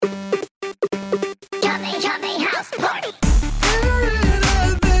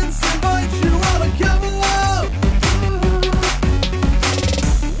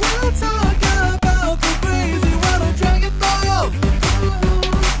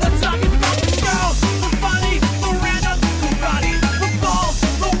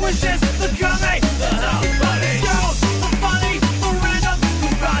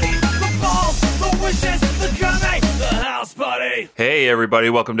Hey, everybody.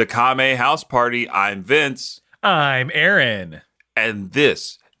 Welcome to Kame House Party. I'm Vince. I'm Aaron. And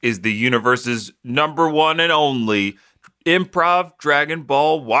this is the universe's number one and only improv Dragon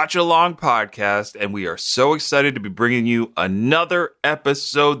Ball watch-along podcast. And we are so excited to be bringing you another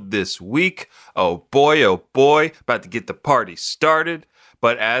episode this week. Oh boy, about to get the party started.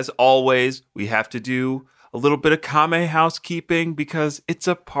 But as always, we have to do a little bit of Kame housekeeping because it's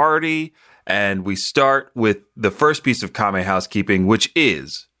a party. And we start with the first piece of Kame housekeeping, which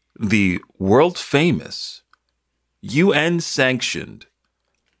is the world-famous, UN-sanctioned,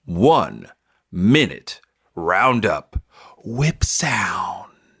 1-minute roundup whip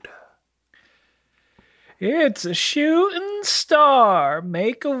sound. It's a shooting star.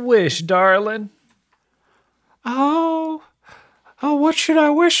 Make a wish, darling. Oh, what should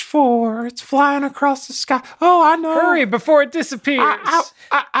I wish for? It's flying across the sky. Oh, I know. Hurry before it disappears.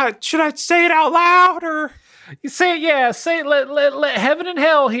 Should I say it out loud or? You say it, yeah. Say it. Let heaven and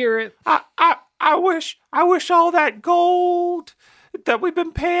hell hear it. I wish all that gold that we've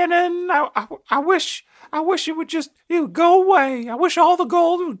been panning. I wish it would go away. I wish all the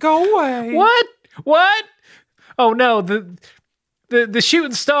gold would go away. What? Oh no, the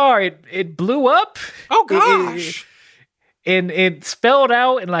shooting star, it blew up. Oh gosh. And it spelled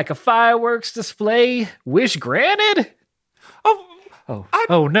out in like a fireworks display, wish granted?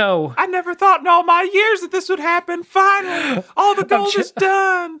 Oh no. I never thought in all my years that this would happen. Finally, all the gold is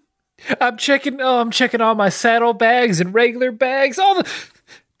done. I'm checking all my saddlebags and regular bags.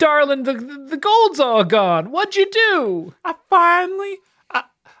 Darling, the gold's all gone. What'd you do? I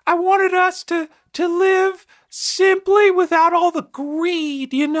wanted us to live simply without all the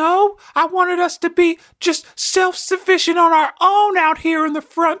greed, you know? I wanted us to be just self-sufficient on our own out here in the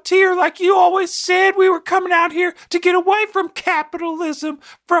frontier, like you always said. We were coming out here to get away from capitalism,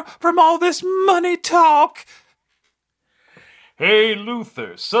 from all this money talk. Hey,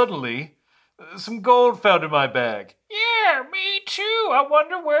 Luther, suddenly, some gold found in my bag. Yeah, me too. I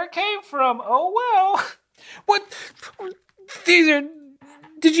wonder where it came from. Oh, well. What?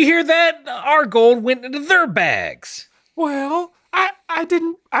 Did you hear that? Our gold went into their bags. Well, I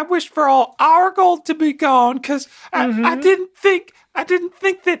wished for all our gold to be gone, because I didn't think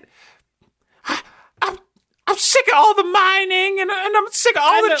that... I'm sick of all the mining, and I'm sick of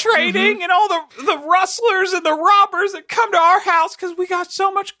all the trading, and all the rustlers and the robbers that come to our house because we got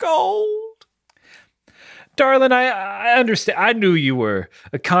so much gold. Darling, I understand. I knew you were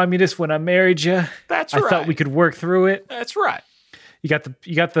a communist when I married you. That's right. I thought we could work through it. That's right. You got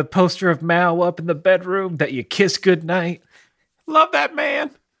the poster of Mao up in the bedroom that you kiss goodnight. Love that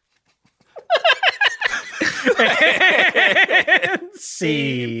man.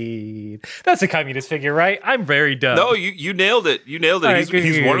 Scene. That's a communist figure, right? I'm very dumb. No, you nailed it. You nailed it. Right,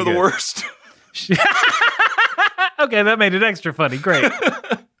 He's one of the worst. Okay, that made it extra funny. Great.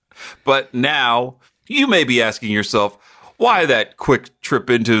 But now you may be asking yourself, why that quick trip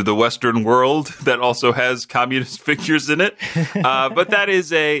into the Western world that also has communist figures in it? But that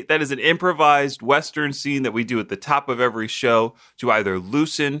is an improvised Western scene that we do at the top of every show to either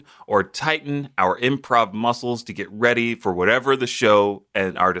loosen or tighten our improv muscles to get ready for whatever the show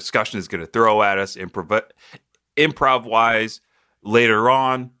and our discussion is going to throw at us improv-wise later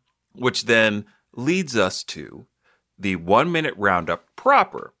on, which then leads us to the 1-minute roundup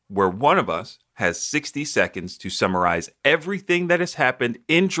proper, where one of us has 60 seconds to summarize everything that has happened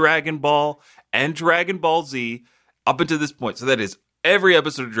in Dragon Ball and Dragon Ball Z up until this point. So that is every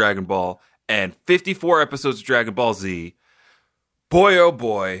episode of Dragon Ball and 54 episodes of Dragon Ball Z. Boy, oh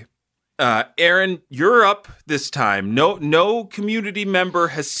boy. Aaron, you're up this time. No community member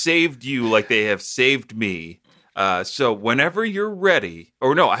has saved you like they have saved me. So whenever you're ready,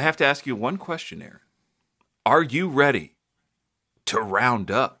 or no, I have to ask you one question, Aaron. Are you ready to round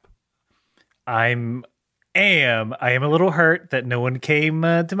up? I am a little hurt that no one came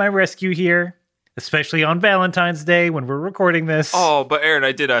to my rescue here, especially on Valentine's Day when we're recording this. Oh, but Aaron,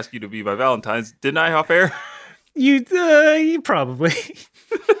 I did ask you to be my Valentine's, didn't I, off air? You probably.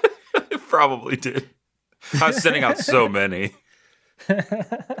 Probably did. I was sending out so many.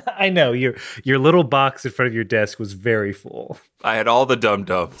 I know, your little box in front of your desk was very full. I had all the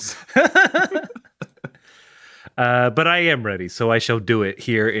dum-dums. But I am ready, so I shall do it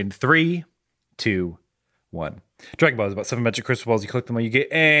here in 3, 2, 1. Dragon Ball is about 7 magic crystal balls. You collect them all, you get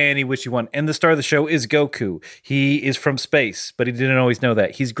any wish you want. And the star of the show is Goku. He is from space, but he didn't always know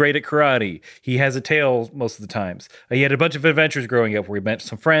that. He's great at karate. He has a tail most of the times. He had a bunch of adventures growing up where he met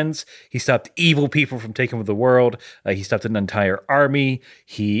some friends. He stopped evil people from taking over the world. He stopped an entire army.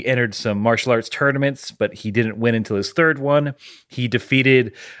 He entered some martial arts tournaments, but he didn't win until his third one. He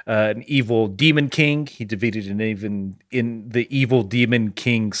defeated an evil demon king. He defeated in the evil demon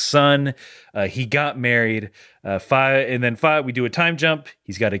king's son. He got married. We do a time jump.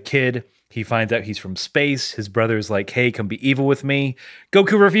 He's got a kid. He finds out he's from space. His brother's like, hey, come be evil with me.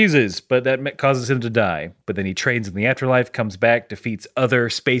 Goku refuses, but that causes him to die. But then he trains in the afterlife, comes back, defeats other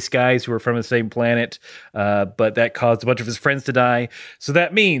space guys who are from the same planet. But that caused a bunch of his friends to die. So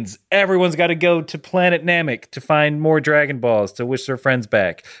that means everyone's got to go to planet Namek to find more Dragon Balls to wish their friends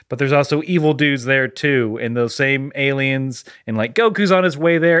back. But there's also evil dudes there too, and those same aliens. And like Goku's on his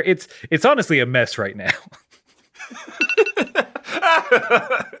way there. It's honestly a mess right now.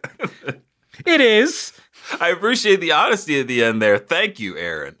 It is. I appreciate the honesty at the end there. Thank you,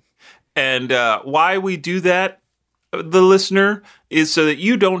 Aaron. And why we do that, the listener, is so that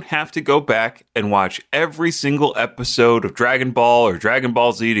you don't have to go back and watch every single episode of Dragon Ball or Dragon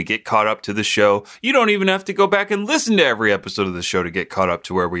Ball Z to get caught up to the show. You don't even have to go back and listen to every episode of the show to get caught up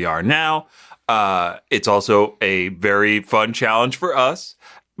to where we are now. It's also a very fun challenge for us.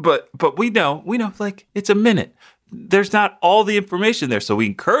 But we know, like, it's a minute. There's not all the information there, so we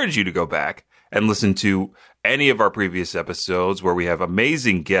encourage you to go back and listen to any of our previous episodes where we have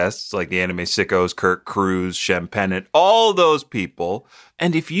amazing guests like the Anime Sickos, Kirk Cruz, Shem Pennant, all those people.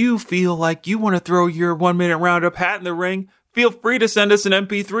 And if you feel like you want to throw your 1 minute roundup hat in the ring, feel free to send us an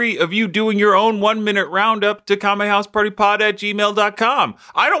MP3 of you doing your own 1 minute roundup to kamehousepartypod@gmail.com.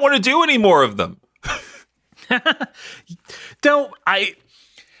 I don't want to do any more of them.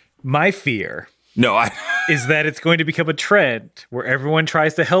 My fear No, is that it's going to become a trend where everyone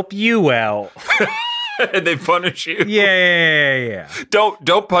tries to help you out. And they punish you. Yeah.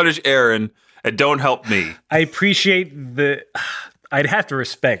 Don't punish Aaron and don't help me. I appreciate I'd have to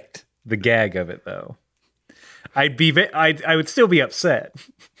respect the gag of it though. I would still be upset,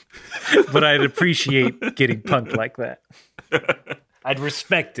 but I'd appreciate getting punked like that. I'd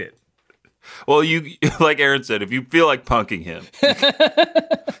respect it. Well, you, like Aaron said, if you feel like punking him, you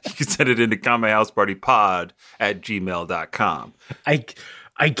can send it into kamehousepartypod@gmail.com.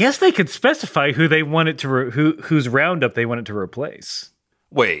 I guess they could specify who they want it to whose roundup they want it to replace.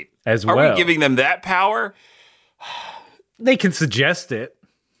 Wait, as are well. we giving them that power? They can suggest it.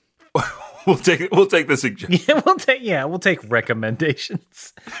 We'll take the suggestion. We'll take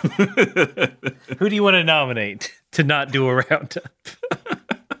recommendations. Who do you want to nominate to not do a roundup?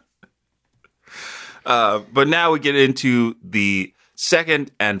 But now we get into the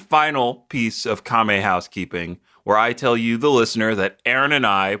second and final piece of Kame housekeeping, where I tell you, the listener, that Aaron and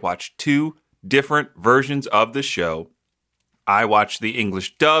I watched two different versions of the show. I watched the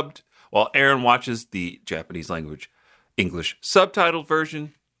English dubbed, while Aaron watches the Japanese language English subtitled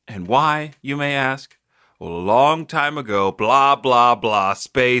version. And why, you may ask? Well, a long time ago, blah, blah, blah,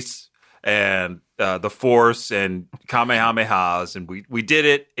 space, and the Force, and Kamehamehas, and we did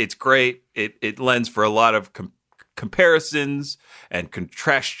it. It's great. It lends for a lot of comparisons and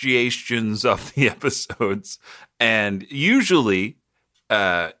contrastiations of the episodes. And usually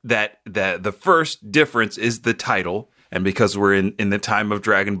the first difference is the title. And because we're in the time of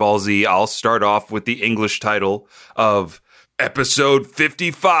Dragon Ball Z, I'll start off with the English title of Episode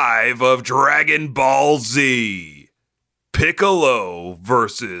 55 of Dragon Ball Z, Piccolo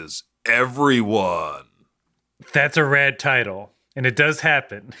versus Everyone. That's a rad title, and it does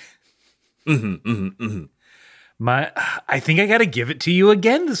happen. I think I got to give it to you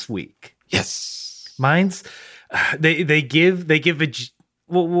again this week. Yes, mine's they give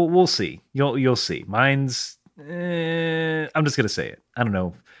we'll see. You'll see. Mine's I'm just gonna say it. I don't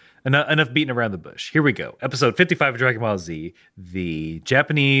know. Enough beating around the bush. Here we go. Episode 55 of Dragon Ball Z. The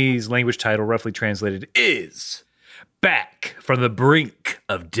Japanese language title, roughly translated, is Back from the Brink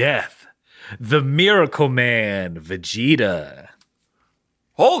of Death, the Miracle Man, Vegeta.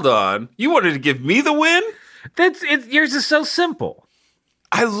 Hold on. You wanted to give me the win? That's it. Yours is so simple.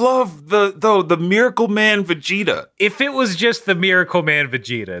 I love the Miracle Man Vegeta. If it was just the Miracle Man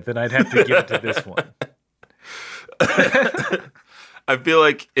Vegeta, then I'd have to give it to this one. I feel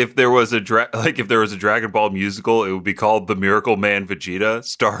like if there was a Dragon Ball musical, it would be called The Miracle Man Vegeta,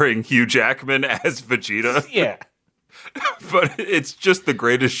 starring Hugh Jackman as Vegeta. Yeah. But it's just The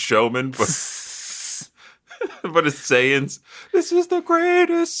Greatest Showman, but it's Saiyans. This is the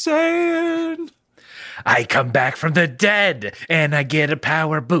greatest Saiyan. I come back from the dead and I get a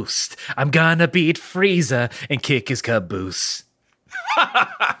power boost. I'm gonna beat Frieza and kick his caboose.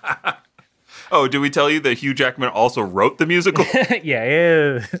 Oh, did we tell you that Hugh Jackman also wrote the musical?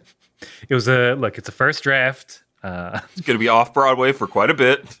 Yeah. It was it's a first draft. It's going to be off Broadway for quite a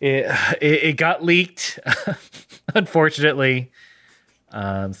bit. It got leaked, unfortunately.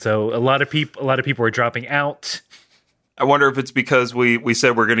 So a lot of people are dropping out. I wonder if it's because we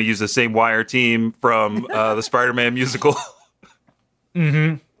said we're going to use the same Wire team from the Spider-Man musical.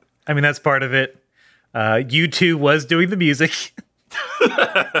 Mm-hmm. I mean, that's part of it. U2 was doing the music.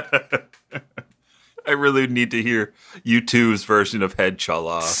 I really need to hear U2's version of Head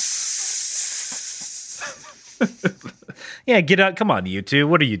Chala. Yeah, get out. Come on, U2.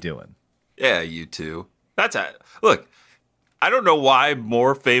 What are you doing? Yeah, U2. Look, I don't know why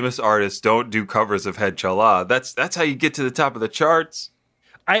more famous artists don't do covers of Head Chala. That's how you get to the top of the charts.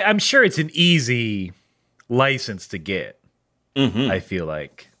 I'm sure it's an easy license to get. Mm-hmm. I feel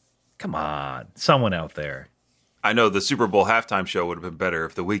like. Come on, someone out there. I know the Super Bowl halftime show would have been better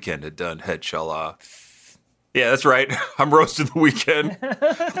if The Weeknd had done Head Chala. Yeah, that's right. I'm roasting The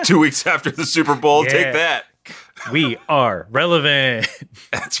Weeknd 2 weeks after the Super Bowl. Yeah. Take that. We are relevant.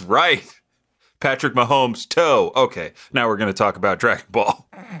 That's right. Patrick Mahomes' toe. Okay, now we're going to talk about Dragon Ball.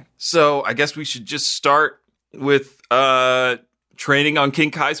 So I guess we should just start with training on King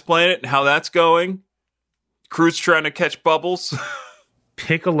Kai's planet and how that's going. Crew's trying to catch bubbles.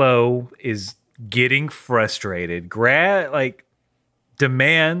 Piccolo is getting frustrated.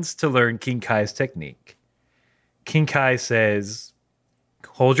 Demands to learn King Kai's technique. King Kai says,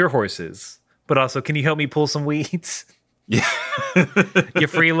 "Hold your horses, but also, can you help me pull some weeds?" Yeah. You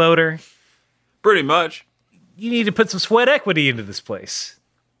freeloader. Pretty much. You need to put some sweat equity into this place.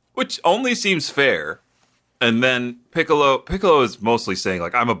 Which only seems fair. And then Piccolo is mostly saying,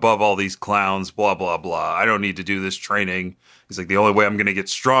 like, I'm above all these clowns, blah, blah, blah. I don't need to do this training. He's like, the only way I'm going to get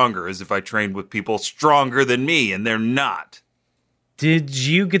stronger is if I train with people stronger than me, and they're not. Did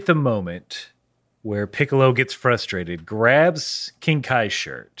you get the moment where Piccolo gets frustrated, grabs King Kai's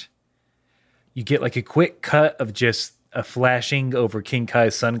shirt? You get like a quick cut of just a flashing over King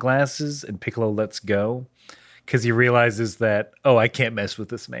Kai's sunglasses, and Piccolo lets go because he realizes that, I can't mess with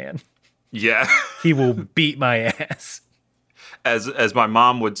this man. Yeah. He will beat my ass. As my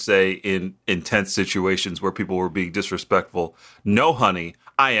mom would say in intense situations where people were being disrespectful, no, honey,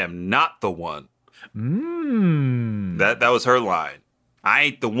 I am not the one. That was her line. I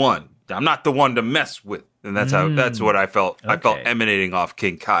ain't the one. I'm not the one to mess with. And that's what I felt. Okay. I felt emanating off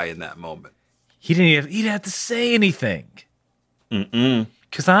King Kai in that moment. He didn't even have to say anything.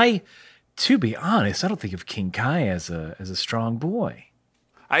 Because to be honest, I don't think of King Kai as a strong boy.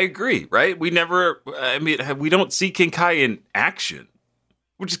 I agree, right? We don't see King Kai in action,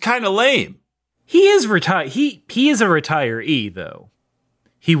 which is kind of lame. He is retired. He is a retiree, though.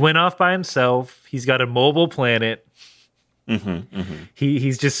 He went off by himself. He's got a mobile planet.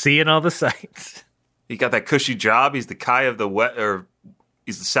 He's just seeing all the sights. He got that cushy job. He's the Kai of the West, or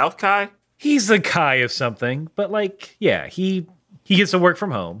he's the South Kai. He's the Kai of something, but he gets to work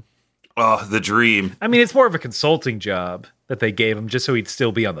from home. Oh, the dream. I mean, it's more of a consulting job that they gave him just so he'd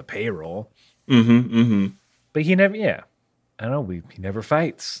still be on the payroll. But he never, I don't know, he never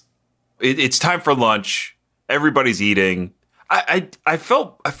fights. It's time for lunch. Everybody's eating. I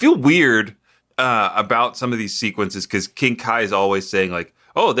feel weird about some of these sequences because King Kai is always saying like,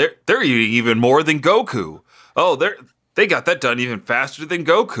 oh, they're eating even more than Goku. Oh, they got that done even faster than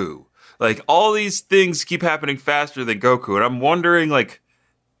Goku. Like all these things keep happening faster than Goku, and I'm wondering like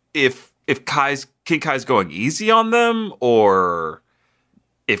if King Kai's going easy on them, or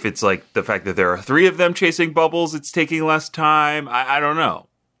if it's like the fact that there are 3 of them chasing bubbles, it's taking less time. I don't know.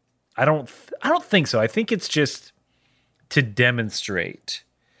 I don't think so. I think it's just to demonstrate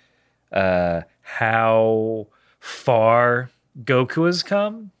how far Goku has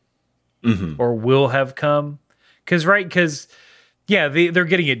come or will have come. Because they're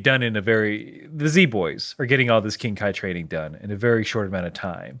getting it done the Z-Boys are getting all this King Kai training done in a very short amount of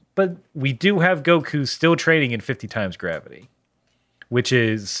time. But we do have Goku still training in 50 times gravity, which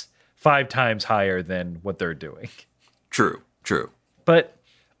is 5 times higher than what they're doing. True. But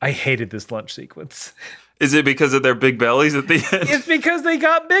I hated this lunch sequence. Is it because of their big bellies at the end? It's because they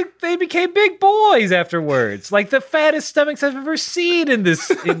became big boys afterwards. Like the fattest stomachs I've ever seen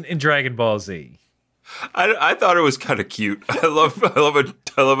in Dragon Ball Z. I thought it was kind of cute. I love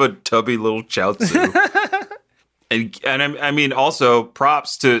a tubby little Chaozu. and I mean also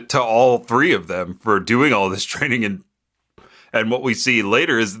props to all 3 of them for doing all this training, and what we see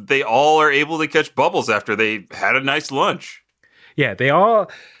later is that they all are able to catch bubbles after they had a nice lunch. Yeah, they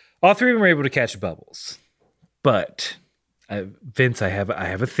all All three of them were able to catch Bubbles. But, Vince, I have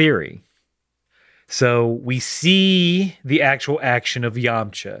a theory. So we see the actual action of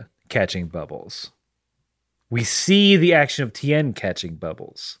Yamcha catching Bubbles. We see the action of Tien catching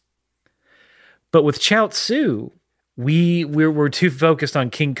Bubbles. But with Chaozu, we're too focused on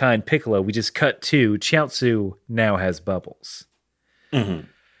King Kai and Piccolo. We just cut to Chaozu now has Bubbles. Mm-hmm.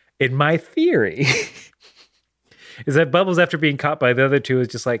 In my theory, is that Bubbles, after being caught by the other two, is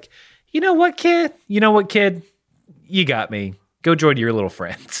just like, you know what, kid? You got me. Go join your little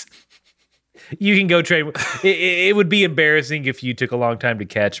friends. You can go train. It would be embarrassing if you took a long time to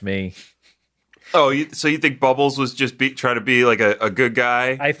catch me. Oh, so you think Bubbles was just trying to be like a good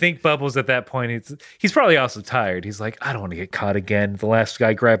guy? I think Bubbles at that point, he's probably also tired. He's like, I don't want to get caught again. The last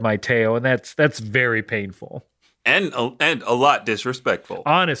guy grabbed my tail, and that's very painful. And a lot disrespectful.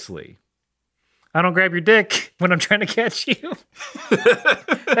 Honestly. I don't grab your dick when I'm trying to catch you.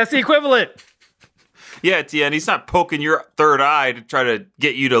 That's the equivalent. Yeah, Tien, he's not poking your third eye to try to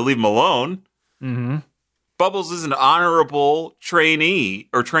get you to leave him alone. Mm-hmm. Bubbles is an honorable trainee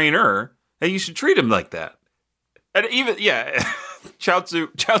or trainer, and you should treat him like that. And even,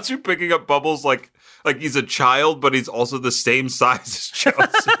 Chaozu picking up Bubbles like he's a child, but he's also the same size as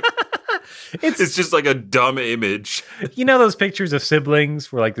Chaozu. It's just like a dumb image. You know those pictures of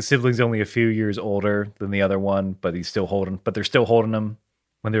siblings where like the sibling's only a few years older than the other one, but they're still holding them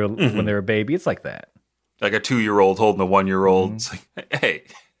when they're a baby. It's like that. Like a 2-year-old holding a 1-year-old. Mm-hmm. It's like, hey,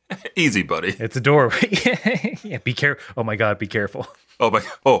 easy, buddy. It's adorable. Yeah, be careful. Oh my God, be careful.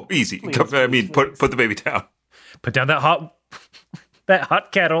 Oh, easy. Please, put the baby down. Put down that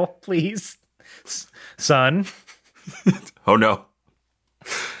hot kettle, please, son. Oh no.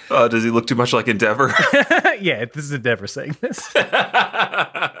 Does he look too much like Endeavor? Yeah, this is Endeavor saying this.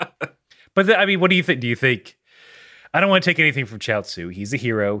 But what do you think? Do you think? I don't want to take anything from Chaozu. He's a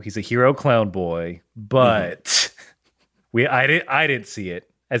hero. He's a hero clown boy. But I didn't see it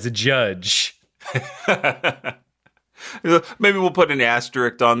as a judge. Maybe we'll put an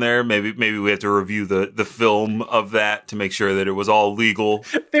asterisk on there. Maybe we have to review the film of that to make sure that it was all legal.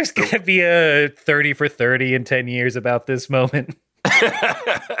 There's going to be a 30 for 30 in 10 years about this moment.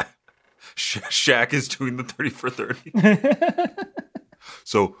 Shaq is doing the 30 for 30.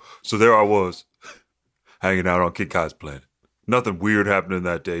 So there I was, hanging out on Kid Kai's planet. Nothing weird happening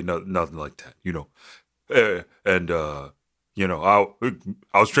that day. Nothing like that, you know.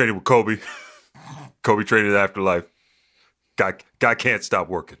 I was training with Kobe. Kobe training in Afterlife. Guy can't stop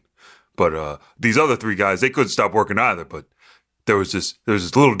working. But these other 3 guys, they couldn't stop working either. But there was this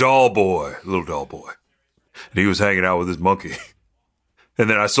little doll boy. And he was hanging out with his monkey. And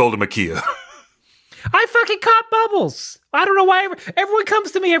then I sold him a Kia. I fucking caught Bubbles. I don't know why everyone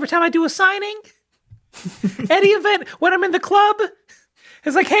comes to me every time I do a signing. Any event, when I'm in the club,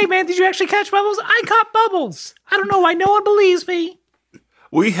 it's like, hey man, did you actually catch Bubbles? I caught Bubbles. I don't know why no one believes me.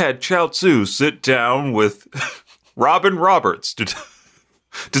 We had Chaozu sit down with Robin Roberts to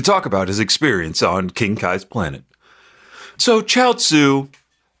talk about his experience on King Kai's planet. So Chaozu,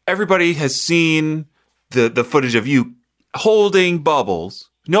 everybody has seen the footage of you holding Bubbles.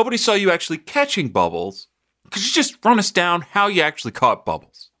 Nobody saw you actually catching Bubbles. Could you just run us down how you actually caught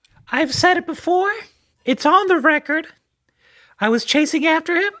Bubbles? I've said it before. It's on the record. I was chasing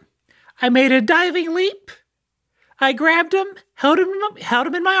after him. I made a diving leap. I grabbed him, held him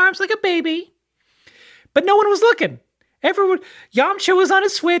in my arms like a baby. But no one was looking. Yamcha was on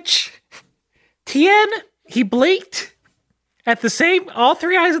his switch. Tien, he blinked all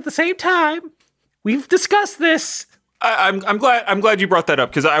 3 eyes at the same time. We've discussed this. I'm glad you brought that up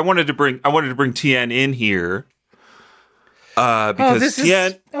because I wanted to bring Tien in here.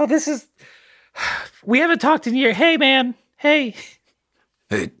 Because we haven't talked in a year. Hey man, hey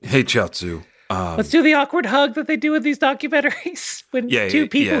Chaozu. Let's do the awkward hug that they do in these documentaries when two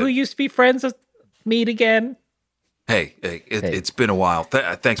people who used to be friends meet again. Hey, it's been a while.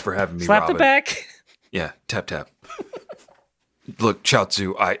 Thanks for having me, Slap Robin. the back. Yeah, tap. Look,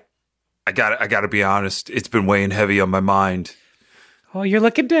 Chaozu, I gotta be honest. It's been weighing heavy on my mind. Oh, you're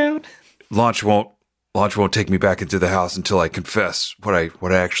looking down. Launch won't take me back into the house until I confess what I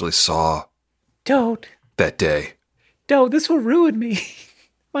actually saw. Don't. That day. Don't. This will ruin me.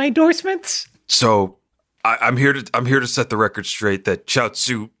 My endorsements. So, I'm here to set the record straight that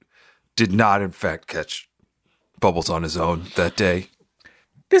Chaozu did not, in fact, catch Bubbles on his own that day.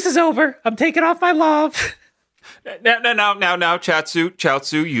 This is over. I'm taking off my love. Now,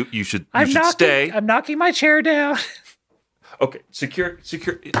 Chaozu, you should stay. I'm knocking my chair down. Okay, secure.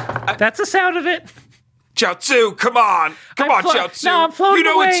 That's the sound of it. Chaozu, come on, Chaozu. No, I'm floating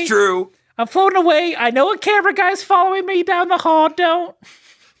away. It's true. I'm floating away. I know a camera guy's following me down the hall. Don't.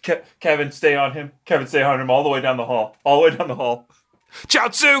 Kevin, stay on him. Kevin, stay on him all the way down the hall. All the way down the hall.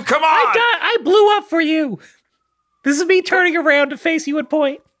 Chaozu, come on! I blew up for you. This is me turning around to face you and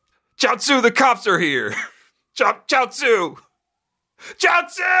point. Chaozu, the cops are here. Chaozu!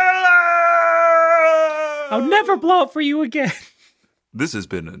 Chaozu! I'll never blow up for you again. This has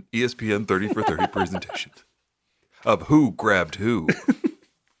been an ESPN 30 for 30 presentation of Who Grabbed Who.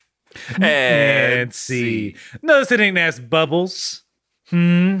 And see. Notice I didn't ask Bubbles.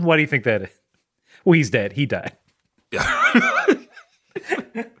 What do you think that is? Well, he's dead. He died. Yeah.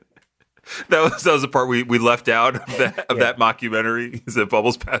 that was the part we left out of that mockumentary, is that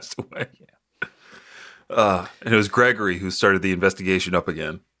Bubbles passed away. Yeah. And it was Gregory who started the investigation up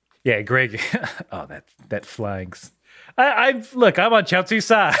again. Yeah, Greg. Oh, that flags. I'm on Chaozu's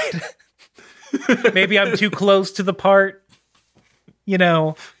side. Maybe I'm too close to the part. You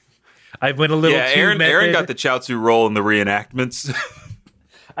know, I went a little too Aaron method. got the Chaozu role in the reenactments.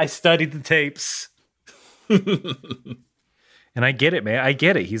 I studied the tapes. And I get it, man. I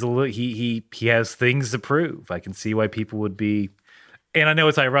get it. He's a little he has things to prove. I can see why people would be, and I know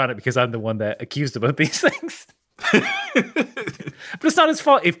it's ironic because I'm the one that accused him of these things. But it's not his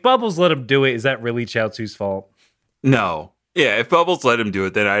fault. If Bubbles let him do it, is that really Chaozu's fault? No. Yeah, if Bubbles let him do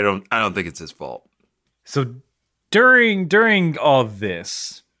it, then I don't think it's his fault. So during all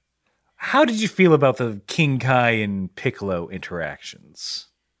this, how did you feel about the King Kai and Piccolo interactions?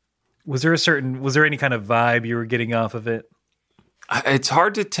 Was there any kind of vibe you were getting off of it? It's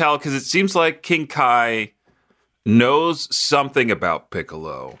hard to tell because it seems like King Kai knows something about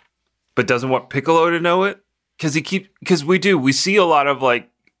Piccolo, but doesn't want Piccolo to know it. Because we see a lot of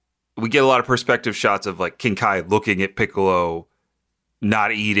we get a lot of perspective shots of like King Kai looking at Piccolo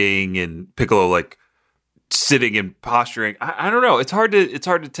not eating and Piccolo sitting and posturing. I don't know. It's hard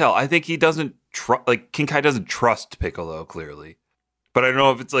to tell. I think he doesn't King Kai doesn't trust Piccolo clearly, but I don't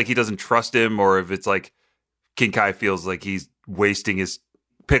know if it's he doesn't trust him or if it's King Kai feels like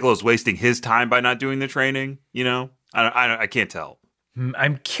Piccolo's wasting his time by not doing the training. You know, I can't tell.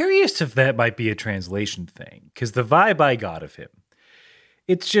 I'm curious if that might be a translation thing, because the vibe I got of him,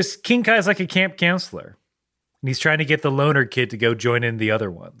 it's just King Kai's like a camp counselor, and he's trying to get the loner kid to go join in the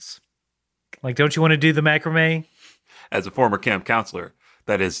other ones. Don't you want to do the macrame? As a former camp counselor,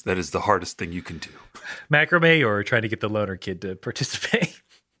 that is the hardest thing you can do. Macrame, or trying to get the loner kid to participate?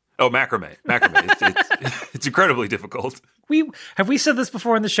 Oh, macrame. It's incredibly difficult. Have we said this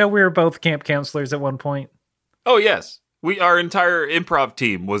before in the show? We were both camp counselors at one point. Oh, yes. Our entire improv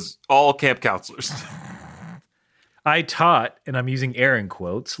team was all camp counselors. I taught, and I'm using Aaron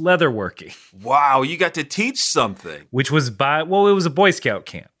quotes, leatherworking. Wow, you got to teach something. Which was it was a Boy Scout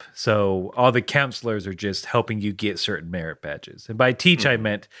camp. So all the counselors are just helping you get certain merit badges. And by teach, I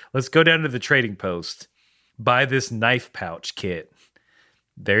meant, let's go down to the trading post, buy this knife pouch kit.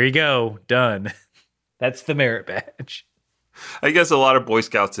 There you go, done. That's the merit badge. I guess a lot of Boy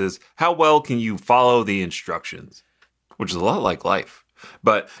Scouts is, how well can you follow the instructions? Which is a lot like life.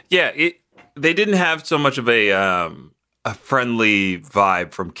 But yeah, they didn't have so much of a friendly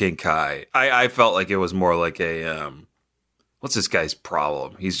vibe from King Kai. I felt like it was more like what's this guy's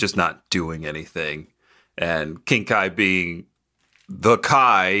problem? He's just not doing anything. And King Kai, being the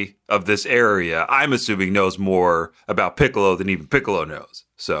Kai of this area, I'm assuming knows more about Piccolo than even Piccolo knows.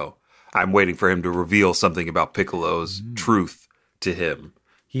 So I'm waiting for him to reveal something about Piccolo's truth to him.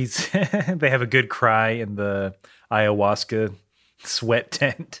 They have a good cry in the ayahuasca sweat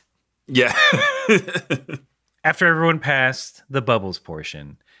tent. Yeah. After everyone passed the Bubbles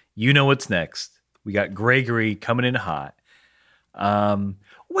portion, you know what's next. We got Gregory coming in hot.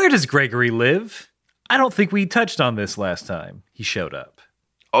 Where does Gregory live? I don't think we touched on this last time he showed up.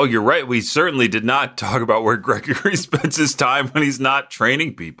 Oh, you're right. We certainly did not talk about where Gregory spends his time when he's not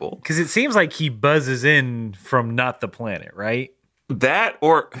training people. Because it seems like he buzzes in from not the planet, right? That,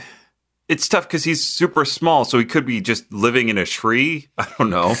 or it's tough because he's super small, so he could be just living in a tree. I don't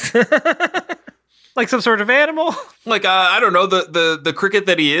know. Like some sort of animal? I don't know, the cricket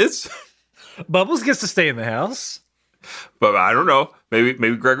that he is. Bubbles gets to stay in the house. But I don't know.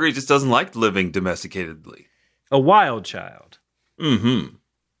 Maybe Gregory just doesn't like living domesticatedly. A wild child. Mm-hmm.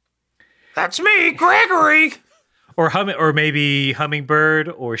 That's me, Gregory. Or maybe hummingbird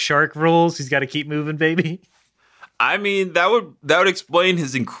or shark rules. He's got to keep moving, baby. I mean, that would explain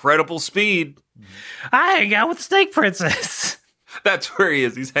his incredible speed. I hang out with Snake Princess. That's where he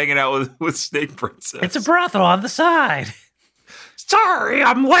is. He's hanging out with Snake Princess. It's a brothel on the side. Sorry,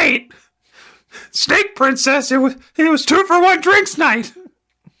 I'm late. Snake Princess, it was 2-for-1 drinks night.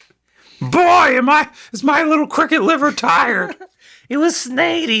 Boy, is my little cricket liver tired. It was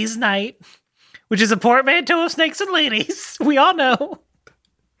Snady's night, which is a portmanteau of snakes and ladies. We all know.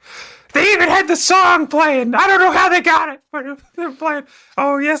 They even had the song playing. I don't know how they got it, but they're playing.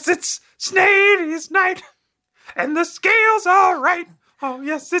 Oh, yes, it's Snady's night. And the scale's all right. Oh,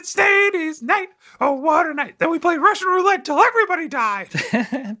 yes, it's Snady's night. Oh, what a night. Then we played Russian roulette till everybody died.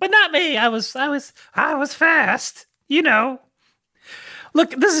 But not me. I was fast. You know.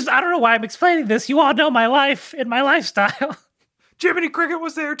 Look, I don't know why I'm explaining this. You all know my life and my lifestyle. Jiminy Cricket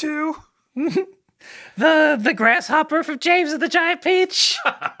was there, too. The grasshopper from James and the Giant Peach.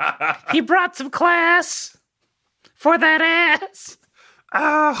 He brought some class for that ass.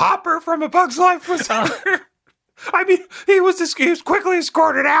 Hopper from A Bug's Life was there. I mean, he was quickly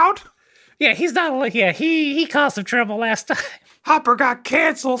escorted out. Yeah, he's not. Yeah, he caused some trouble last time. Hopper got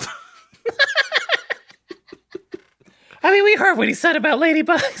canceled. I mean, we heard what he said about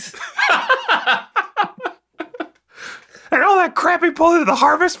ladybugs. And all that crap he pulled into the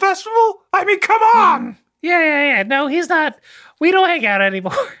Harvest Festival? I mean, come on! Yeah. No, he's not. We don't hang out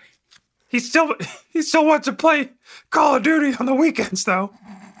anymore. He still wants to play Call of Duty on the weekends, though.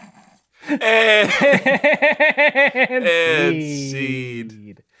 And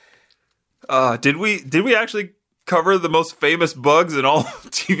scene. Did we actually cover the most famous bugs in all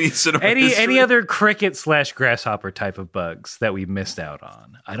TV cinema history? Any other cricket / grasshopper type of bugs that we missed out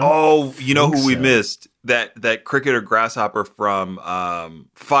on? I don't. Oh, you know who think we so. missed? That cricket or grasshopper from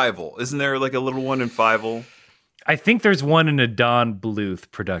Fievel. Isn't there like a little one in Fievel? I think there's one in a Don Bluth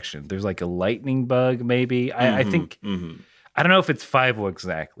production. There's like a lightning bug, maybe. I think. Mm-hmm. I don't know if it's Fievel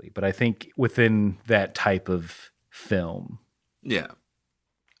exactly, but I think within that type of film. Yeah.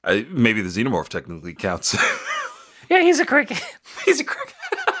 Maybe the xenomorph technically counts. Yeah, he's a cricket. He's a cricket.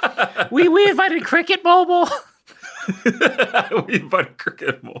 We invited Cricket Mobile. We invited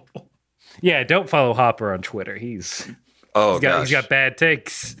Cricket Mobile. Yeah, don't follow Hopper on Twitter. He's got bad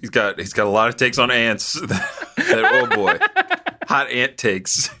takes. He's got a lot of takes on ants. Oh boy, hot ant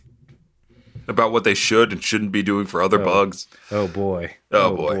takes about what they should and shouldn't be doing for other bugs. Oh boy.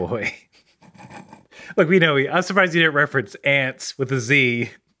 Oh boy. Look, we know. I'm surprised you didn't reference Ants with a Z.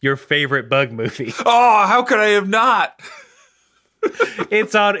 Your favorite bug movie. Oh, how could I have not?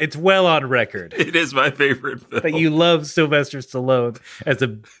 It's well on record It is my favorite film. that you love Sylvester Stallone as a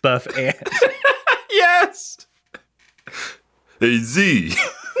buff ant. Yes. Hey Z.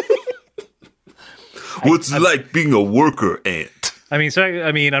 What's it like being a worker ant? I'm not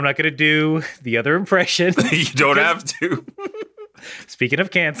going to do the other impression. You don't have to. Speaking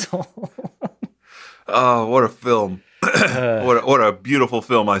of cancel. Oh, what a film. What a beautiful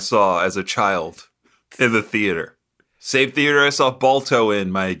film I saw as a child in the theater. Same theater I saw Balto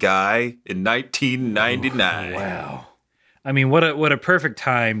in, my guy, in 1999. Wow. I mean, what a perfect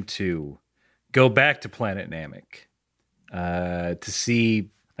time to go back to Planet Namek. To see,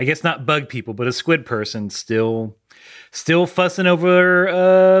 I guess not bug people, but a squid person still fussing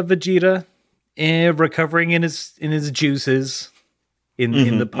over Vegeta and recovering in his juices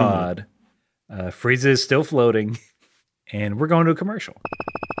in the pod. Frieza is still floating, and we're going to a commercial.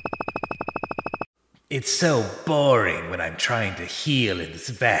 It's so boring when I'm trying to heal in this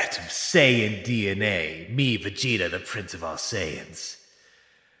vat of Saiyan DNA. Me, Vegeta, the Prince of all Saiyans.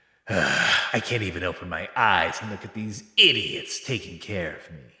 I can't even open my eyes and look at these idiots taking care of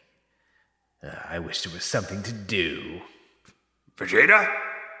me. I wish there was something to do. Vegeta?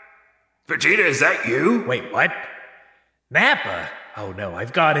 Vegeta, is that you? Wait, what? Nappa? Oh no,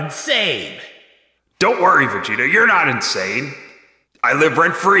 I've gone insane. Don't worry, Vegeta. You're not insane. I live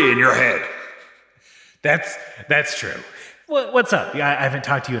rent-free in your head. That's true. What's up? I haven't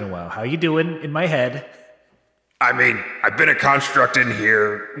talked to you in a while. How you doing in my head? I mean, I've been a construct in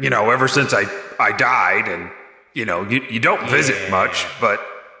here, ever since I died, and, you don't visit much, but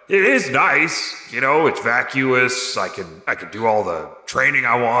it is nice. It's vacuous. I can do all the training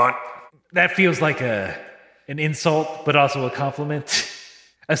I want. That feels like an insult, but also a compliment.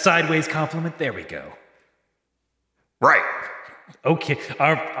 A sideways compliment. There we go. Right. Okay.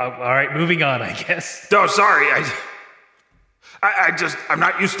 All right. Moving on, I guess. No, sorry. I'm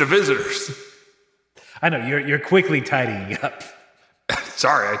not used to visitors. I know you're quickly tidying up.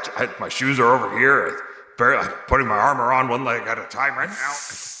 Sorry, my shoes are over here. I'm putting my armor on one leg at a time right now.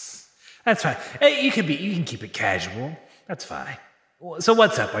 That's fine. Hey, you can keep it casual. That's fine. So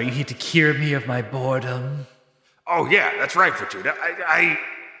what's up? Are you here to cure me of my boredom? Oh yeah, that's right, Vegeta.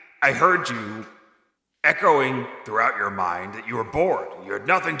 I heard you echoing throughout your mind that you were bored. You had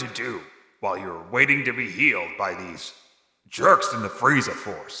nothing to do while you were waiting to be healed by these jerks in the Frieza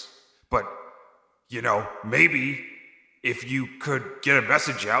Force. But, maybe if you could get a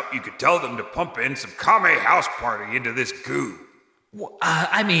message out, you could tell them to pump in some Kame House Party into this goo.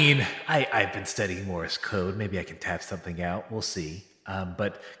 I've been studying Morse code. Maybe I can tap something out. We'll see.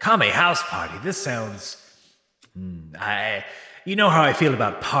 But Kame House Party, this sounds... You know how I feel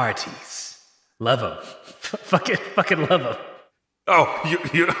about parties. Love them. Fucking love them. Oh,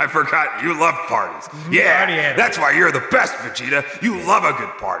 I forgot. You love parties. Yeah, Party animal. that's why you're the best, Vegeta. You love a good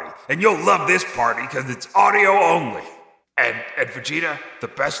party. And you'll love this party because it's audio only. And Vegeta, the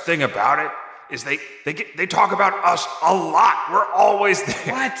best thing about it is they talk about us a lot. We're always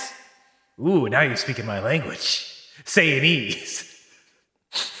there. What? Ooh, now you're speaking my language. Sayanese.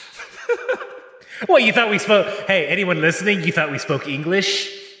 What, you thought we spoke... Hey, anyone listening, you thought we spoke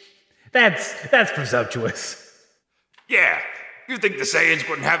English? That's presumptuous. Yeah, you think the Saiyans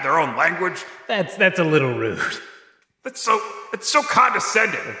wouldn't have their own language? That's a little rude. It's so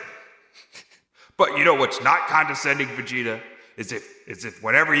condescending. But you know what's not condescending, Vegeta? Is if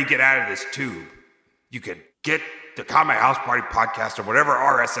whenever you get out of this tube, you can get the Kame House Party podcast or whatever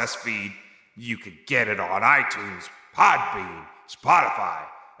RSS feed, you can get it on iTunes, Podbean, Spotify,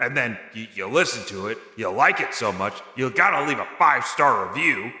 and then you listen to it, you like it so much, you gotta leave a 5-star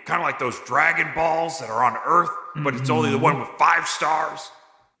review, kind of like those Dragon Balls that are on Earth, but it's only the one with 5 stars.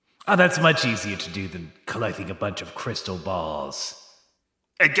 Oh, that's much easier to do than collecting a bunch of crystal balls.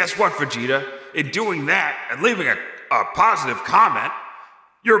 And guess what, Vegeta? In doing that and leaving a positive comment,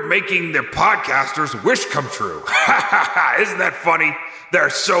 you're making the podcasters' wish come true. Isn't that funny?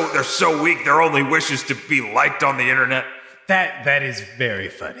 They're so weak, their only wish is to be liked on the internet. That is very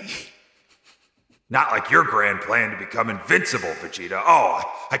funny. Not like your grand plan to become invincible, Vegeta. Oh,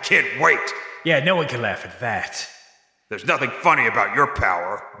 I can't wait. Yeah, no one can laugh at that. There's nothing funny about your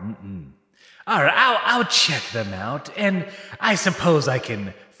power. All right, I'll check them out, and I suppose I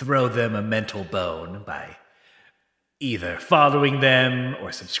can throw them a mental bone by either following them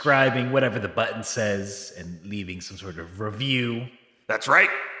or subscribing, whatever the button says, and leaving some sort of review. That's right.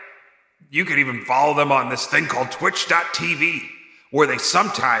 You can even follow them on this thing called Twitch.tv, where they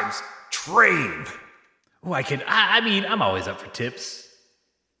sometimes train. Oh, I'm always up for tips.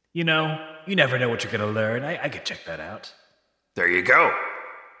 You know, you never know what you're going to learn. I could check that out. There you go.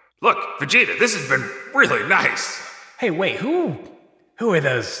 Look, Vegeta, this has been really nice. Hey, wait, who are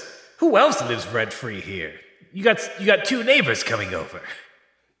those? Who else lives rent-free here? You got 2 neighbors coming over.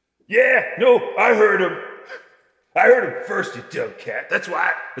 Yeah, no, I heard him. I heard him first, you dumb cat. That's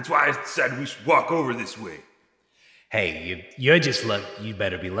why I decided we should walk over this way. Hey, you're just you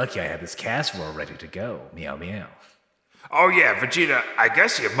better be lucky I have this casserole ready to go. Meow meow. Oh yeah, Vegeta, I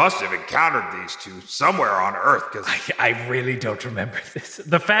guess you must have encountered these two somewhere on Earth, because I really don't remember this.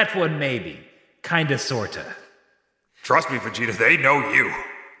 The fat one, maybe. Kinda, sorta. Trust me, Vegeta, they know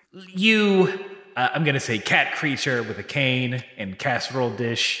you. I'm gonna say cat creature with a cane and casserole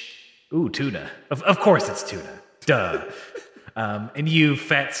dish. Ooh, tuna. Of course it's tuna. Duh. And you,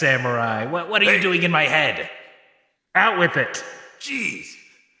 fat samurai, what are you doing in my head? Out with it. Jeez,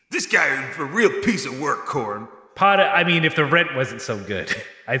 this guy is a real piece of work, Corn. If the rent wasn't so good,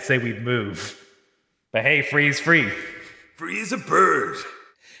 I'd say we'd move. But hey, free is free. Free as a bird.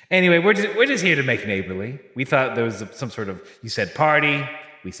 Anyway, we're just here to make neighborly. We thought there was some sort of, you said party.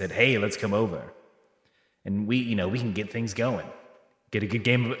 We said, hey, let's come over. And we can get things going. Get a good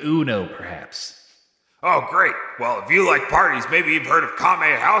game of Uno, perhaps. Oh, great. Well, if you like parties, maybe you've heard of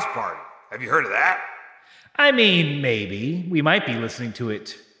Kame House Party. Have you heard of that? Maybe. We might be listening to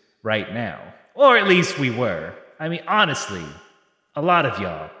it right now. Or at least we were. Honestly, a lot of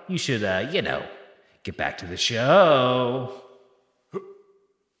y'all, you should, get back to the show.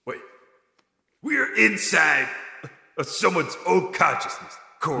 Wait. We're inside of someone's own consciousness,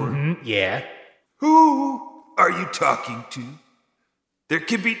 Corn. Yeah. Who are you talking to?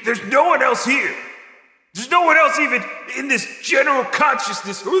 There's no one else here. There's no one else even in this general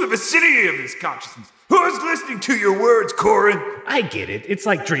consciousness or the vicinity of this consciousness. Who's listening to your words, Corrin? I get it. It's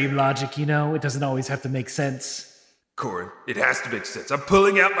like dream logic, It doesn't always have to make sense. Corrin, it has to make sense. I'm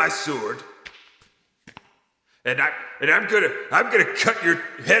pulling out my sword. And I'm gonna cut your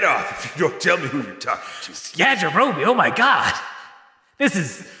head off if you don't tell me who you're talking to. Yajirobe, oh my god.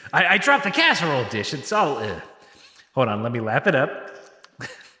 I dropped the casserole dish. It's all, Hold on, let me lap it up.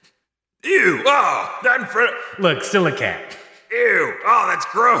 Ew, oh, not in front of... Look, still a cat. Ew, oh, that's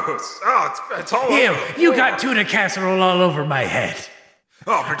gross. Oh, it's all Ew, over. you got tuna casserole all over my head.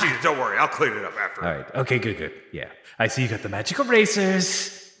 Oh, Vegeta, don't worry, I'll clean it up after. All right, okay, good. Yeah, I see you got the magic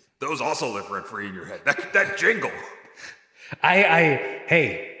erasers. Those also live rent-free in your head. That jingle.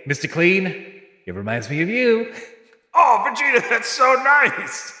 Hey, Mr. Clean, it reminds me of you. Oh, Vegeta, that's so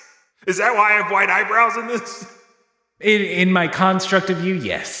nice. Is that why I have white eyebrows in this? In my construct of you,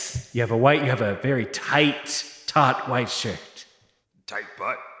 yes. You have a very taut white shirt. Tight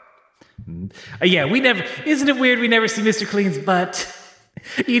butt. Yeah, isn't it weird we never see Mr. Clean's butt?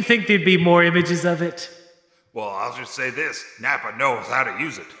 You'd think there'd be more images of it. Well, I'll just say this. Nappa knows how to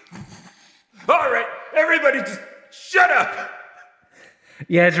use it. All right, everybody just shut up.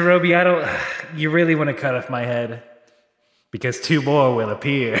 Yeah, Jerobi, I don't... You really want to cut off my head? Because 2 more will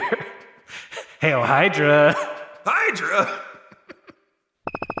appear. Hail Hydra! Hydra!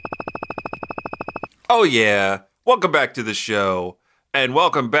 Oh, yeah. Welcome back to the show. And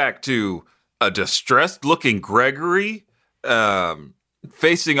welcome back to a distressed-looking Gregory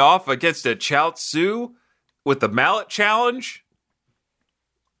facing off against a Chaozu with the mallet challenge.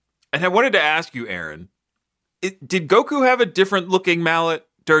 And I wanted to ask you, Aaron, did Goku have a different-looking mallet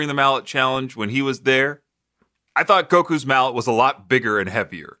during the mallet challenge when he was there? I thought Goku's mallet was a lot bigger and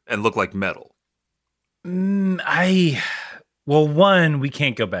heavier and looked like metal. Well, one, we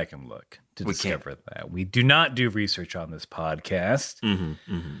can't go back and look to We discover that. We do not do research on this podcast.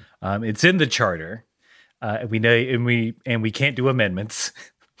 Mm-hmm, mm-hmm. It's in the charter. We know, and we can't do amendments.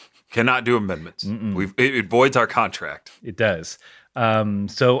 Cannot do amendments. It voids our contract. It does.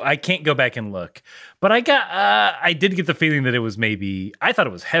 So I can't go back and look. But I did get the feeling that it was I thought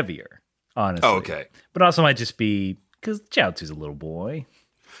it was heavier, honestly. Oh, okay. But also might just be because Chaozu's a little boy.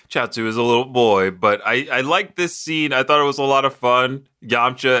 Chaozu is a little boy, but I like this scene. I thought it was a lot of fun.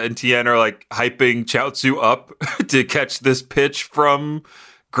 Yamcha and Tien are like hyping Chaozu up to catch this pitch from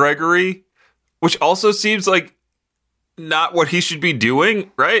Gregory, which also seems like not what he should be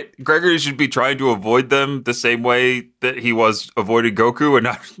doing, right? Gregory should be trying to avoid them the same way that he was avoiding Goku and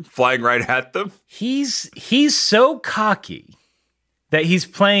not flying right at them. He's so cocky that he's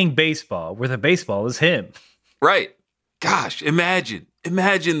playing baseball where the baseball is him. Right. Gosh, imagine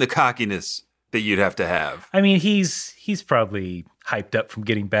the cockiness that you'd have to have. I mean, he's probably hyped up from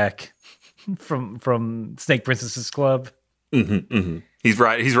getting back from Snake Princess's club. Mm-hmm, mm-hmm. He's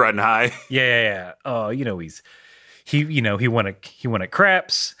riding high. Yeah. Oh, he won at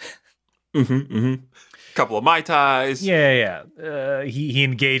craps. Mm-hmm, mm-hmm. Couple of Mai Tais. Yeah. He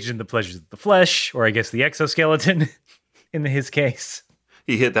engaged in the pleasures of the flesh, or I guess the exoskeleton, in his case.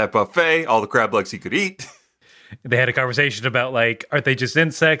 He hit that buffet, all the crab legs he could eat. They had a conversation about, like, aren't they just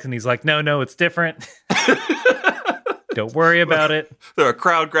insects? And he's like, no, it's different. Don't worry about it. There a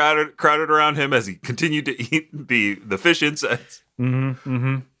crowd crowded around him as he continued to eat the fish insects.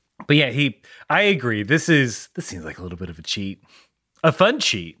 Mm-hmm. But yeah, I agree. This seems like a little bit of a cheat. A fun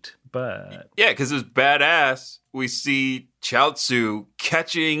cheat, but... Yeah, because it was badass. We see Chaozu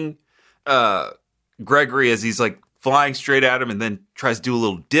catching Gregory as he's, like, flying straight at him and then tries to do a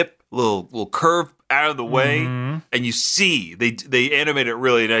little dip, little curve out of the way. Mm-hmm. And you see, they animate it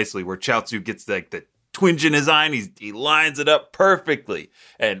really nicely where Chaozu gets, like, the twinge in his eye and he lines it up perfectly.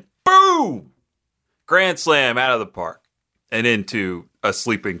 And boom! Grand slam out of the park and into a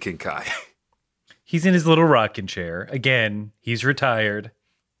sleeping King Kai. He's in his little rocking chair. Again, he's retired.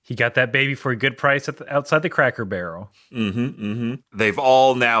 He got that baby for a good price outside the Cracker Barrel. Mm-hmm, mm-hmm. They've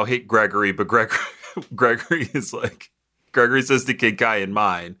all now hit Gregory, but Gregory says to King Kai in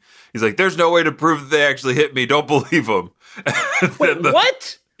mine, he's like, there's no way to prove that they actually hit me. Don't believe them. Wait,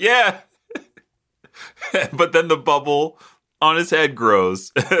 what? Yeah. But then the bubble on his head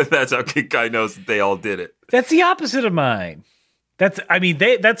grows. That's how King Kai knows that they all did it. That's the opposite of mine. That's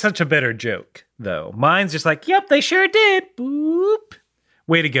such a better joke, though. Mine's just like, yep, they sure did. Boop.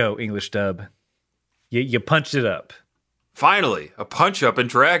 Way to go, English dub. You punched it up. Finally, a punch up in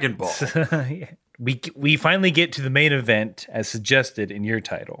Dragon Ball. Yeah. We finally get to the main event as suggested in your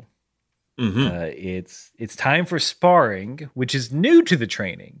title. Mm-hmm. It's time for sparring, which is new to the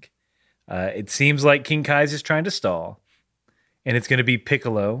training. It seems like King Kai's is trying to stall, and it's going to be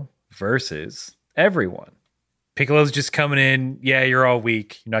Piccolo versus everyone. Piccolo's just coming in. Yeah, you're all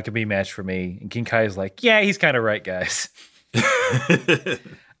weak. You're not going to be a match for me. And King Kai is like, yeah, he's kind of right, guys.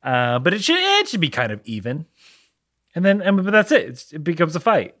 But it should be kind of even. But that's it. It becomes a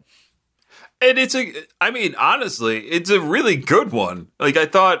fight. And honestly, it's a really good one. Like I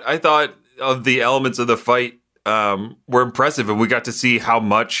thought of the elements of the fight were impressive, and we got to see how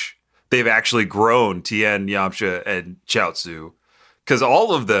much they've actually grown, Tien, Yamcha, and Chaozu, because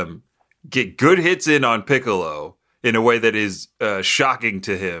all of them get good hits in on Piccolo in a way that is shocking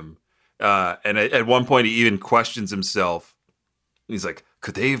to him. And at one point, he even questions himself. He's like,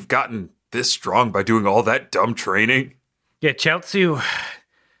 could they have gotten this strong by doing all that dumb training? Yeah, Chaozu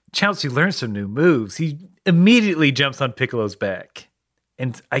learns some new moves. He immediately jumps on Piccolo's back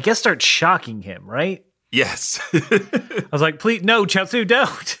and I guess starts shocking him, right? Yes. I was like, please, no, Chaozu,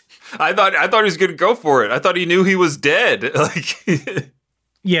 don't. I thought he was going to go for it. I thought he knew he was dead.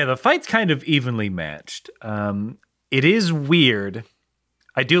 Yeah, the fight's kind of evenly matched. It is weird.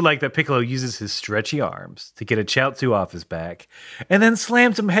 I do like that Piccolo uses his stretchy arms to get a Chaozu off his back and then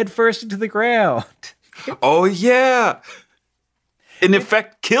slams him headfirst into the ground. Oh, yeah. In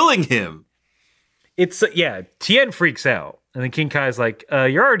effect, killing him. It's, Tien freaks out. And then King Kai's like,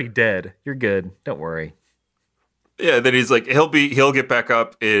 you're already dead. You're good. Don't worry. Yeah, then he's like, he'll get back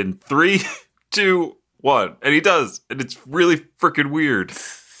up in 3, 2, 1. And he does. And it's really freaking weird.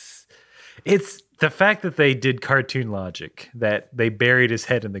 It's the fact that they did cartoon logic, that they buried his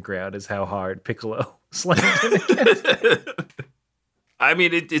head in the ground is how hard Piccolo slammed him against. I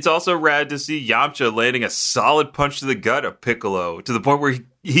mean, it's also rad to see Yamcha landing a solid punch to the gut of Piccolo to the point where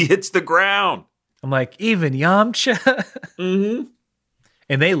he hits the ground. I'm like, even Yamcha? Mm-hmm.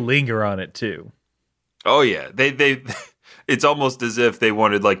 And they linger on it too. Oh, yeah. They it's almost as if they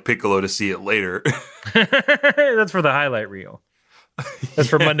wanted like Piccolo to see it later. That's for the highlight reel. That's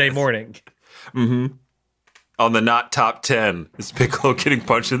for Monday morning. Mm-hmm. On the not top 10 is Piccolo getting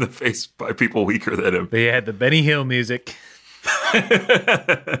punched in the face by people weaker than him. They had the Benny Hill music.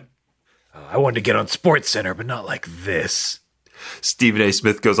 I wanted to get on Sports Center, but not like this. Stephen A.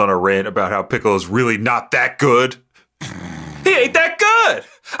 Smith goes on a rant about how Piccolo's really not that good. He ain't that good.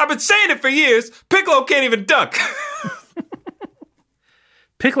 I've been saying it for years. Piccolo can't even dunk.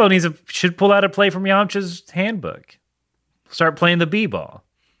 Piccolo should pull out a play from Yamcha's handbook. Start playing the b-ball.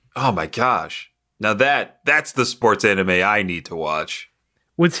 Oh my gosh. Now that's the sports anime I need to watch.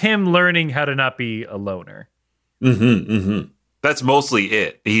 With him learning how to not be a loner. Mm-hmm, mm-hmm. That's mostly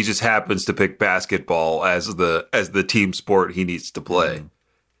it. He just happens to pick basketball as the team sport he needs to play. Mm.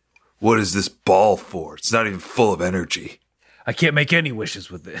 What is this ball for? It's not even full of energy. I can't make any wishes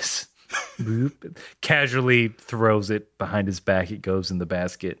with this. Casually throws it behind his back. It goes in the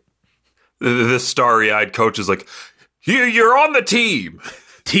basket. The starry-eyed coach is like, you're on the team.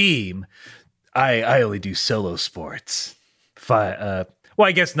 Team? I only do solo sports. Well,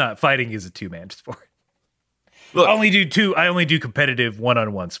 I guess not. Fighting is a two-man sport. Look, I only do competitive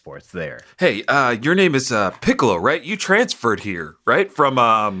one-on-one sports there. Hey, your name is Piccolo, right? You transferred here, right? From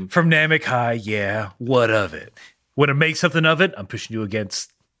Namek High, yeah. What of it? Want to make something of it? I'm pushing you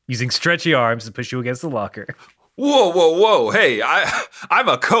against, using stretchy arms to push you against the locker. Whoa. Hey, I'm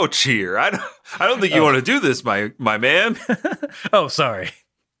a coach here. I don't think you want to do this, my man. Oh, sorry.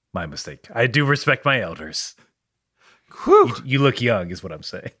 My mistake. I do respect my elders. You look young, is what I'm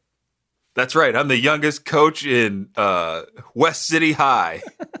saying. That's right. I'm the youngest coach in West City High.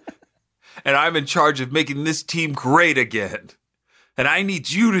 And I'm in charge of making this team great again. And I need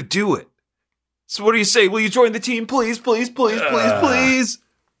you to do it. So what do you say? Will you join the team? Please, please, please, please, please.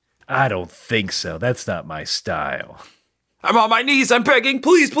 I don't think so. That's not my style. I'm on my knees. I'm begging.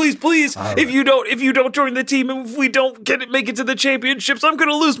 Please, please, please. Right. If you don't join the team and if we don't make it to the championships, I'm going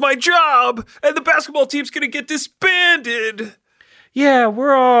to lose my job. And the basketball team's going to get disbanded. Yeah,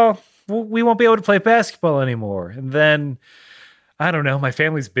 we won't be able to play basketball anymore. And then, I don't know, my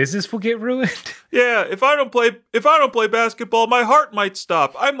family's business will get ruined. Yeah, if I don't play basketball, my heart might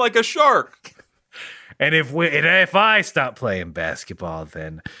stop. I'm like a shark. And if I stop playing basketball,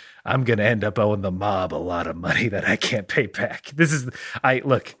 then I'm going to end up owing the mob a lot of money that I can't pay back.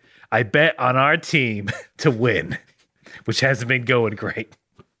 I bet on our team to win, which hasn't been going great.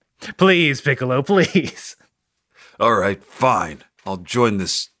 Please, Piccolo, please. All right, fine. I'll join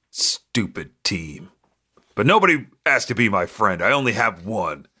this stupid team. But nobody asked to be my friend. I only have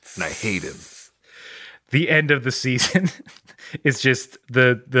one, and I hate him. The end of the season is just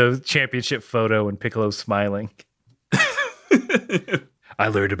the championship photo and Piccolo smiling. I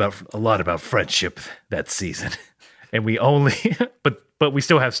learned a lot about friendship that season. And we only but we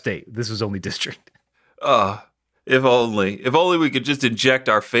still have state. This was only district. If only we could just inject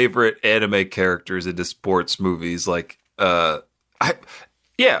our favorite anime characters into sports movies like why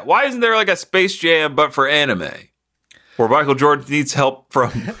isn't there like a Space Jam but for anime? Where Michael Jordan needs help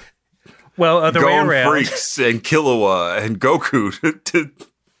from other way around. Freaks and Killua and Goku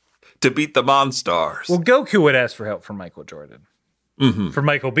to beat the Monstars. Well, Goku would ask for help from Michael Jordan. Mm-hmm. For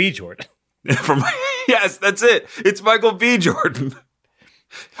Michael B. Jordan. Yes, that's it. It's Michael B. Jordan.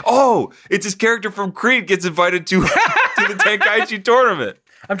 Oh, it's his character from Creed gets invited to the Tenkaichi tournament.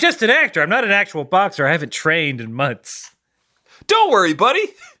 I'm just an actor. I'm not an actual boxer. I haven't trained in months. Don't worry, buddy.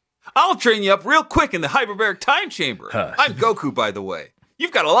 I'll train you up real quick in the hyperbaric time chamber. I'm Goku, by the way.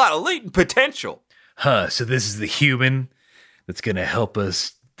 You've got a lot of latent potential. So this is the human that's going to help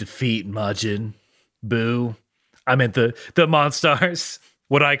us defeat Majin Buu. I meant the Monstars.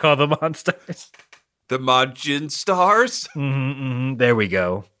 What I call the Monstars. The Majin Stars? Mm-hmm. There we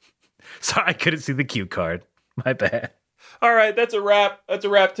go. Sorry, I couldn't see the cue card. My bad. All right, that's a wrap. That's a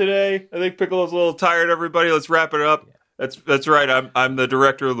wrap today. I think Piccolo's a little tired, everybody. Let's wrap it up. That's right. I'm the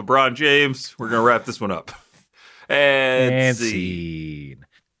director of LeBron James. We're gonna wrap this one up. And see. scene.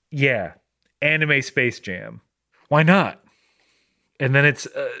 Yeah, anime Space Jam. Why not? And then it's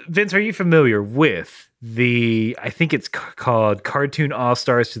Vince. Are you familiar with I think it's called Cartoon All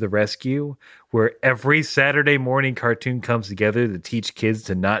Stars to the Rescue, where every Saturday morning cartoon comes together to teach kids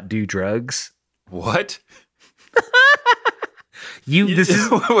to not do drugs. What? This is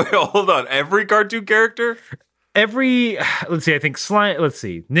Wait, hold on. Every cartoon character? let's see, I think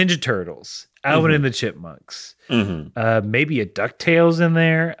Ninja Turtles, Alvin and the Chipmunks, maybe a DuckTales in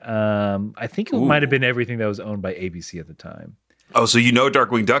there. I think it might have been everything that was owned by ABC at the time. Oh, so you know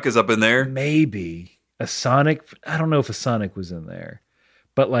Darkwing Duck is up in there? Maybe a Sonic. I don't know if a Sonic was in there,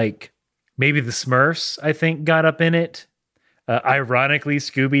 but like maybe the Smurfs, I think, got up in it. Ironically,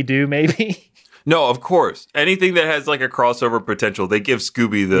 Scooby-Doo, maybe. No, of course. Anything that has like a crossover potential, they give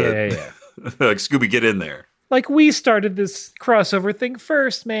Scooby Yeah. like Scooby, get in there. Like, we started this crossover thing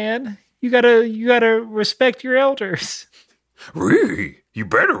first, man. You gotta respect your elders. Really? You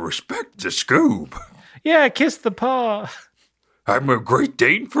better respect the Scoob. Yeah, kiss the paw. I'm a Great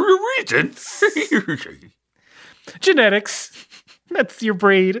Dane for a reason. Genetics. That's your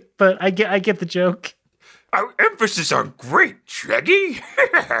breed, but I get the joke. Our emphasis on great, Shaggy.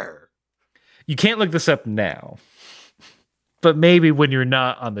 You can't look this up now, but maybe when you're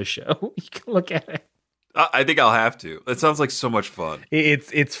not on the show, you can look at it. I think I'll have to. It sounds like so much fun.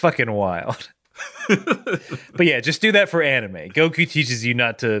 It's fucking wild. But yeah, just do that for anime. Goku teaches you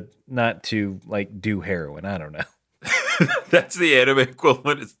not to like do heroin. I don't know. That's the anime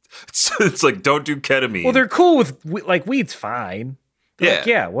equivalent. It's like, don't do ketamine. Well, they're cool with like weed's fine. They're Yeah. like,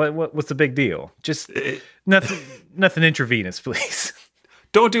 yeah. What's the big deal? Just nothing intravenous, please.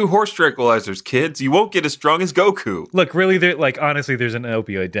 Don't do horse tranquilizers, kids. You won't get as strong as Goku. Look, really, honestly, there's an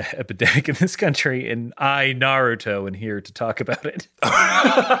opioid epidemic in this country, and Naruto, am here to talk about it.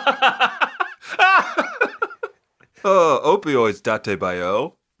 Opioids, date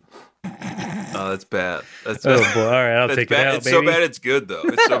bio. Oh, that's bad. That's Oh bad. boy! All right, I'll That's take bad. it out, It's baby. so bad it's good, though.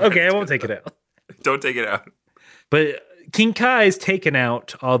 It's so bad Okay, I it's won't good, take it though. out. Don't take it out. But King Kai's taken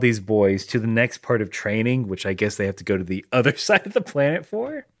out all these boys to the next part of training, which I guess they have to go to the other side of the planet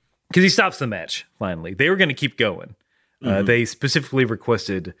for. Because he stops the match, finally. They were going to keep going. They specifically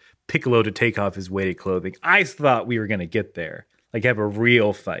requested Piccolo to take off his weighted clothing. I thought we were going to get there. Like, have a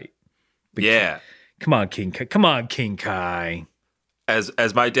real fight. But Yeah. Come on, King Kai. Come on, King Kai.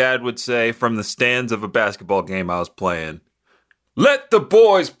 As my dad would say from the stands of a basketball game I was playing, let the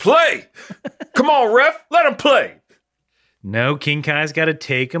boys play. Come on, ref. Let them play. No, King Kai's got to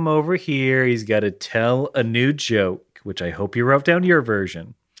take him over here. He's got to tell a new joke, which I hope you wrote down your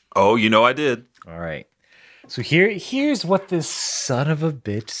version. Oh, you know I did. All right. So here's what this son of a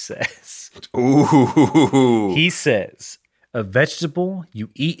bitch says. Ooh. He says, a vegetable you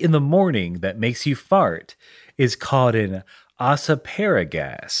eat in the morning that makes you fart is called an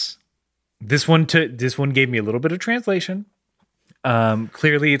asparagus. This one gave me a little bit of translation.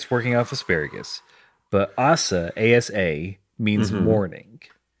 Clearly it's working off asparagus, but asa means morning.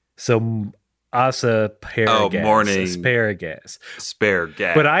 So asparagus, morning. asparagus. Spare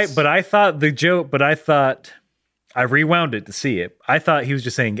gas. But I thought I rewound it to see it. I thought he was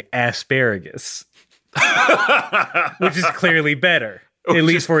just saying asparagus, which is clearly better, at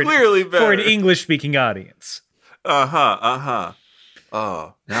least for an English speaking audience. Oh,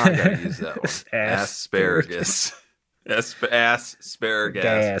 now I gotta use that one. Asparagus. Asparagus.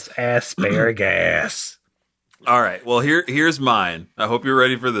 Asparagus. All right. Well, here's mine. I hope you're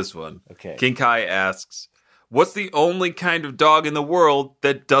ready for this one. Okay. King Kai asks, "What's the only kind of dog in the world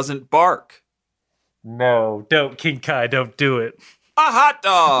that doesn't bark?" No, don't, King Kai, don't do it. A hot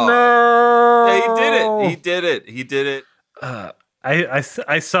dog. No. Yeah, he did it.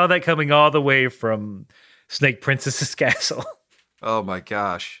 I saw that coming all the way from Snake Princess's castle. Oh my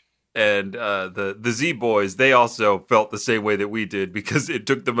gosh. And the Z Boys, they also felt the same way that we did because it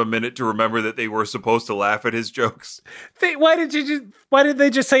took them a minute to remember that they were supposed to laugh at his jokes. Why did they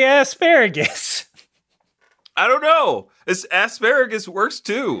just say asparagus? I don't know. Asparagus works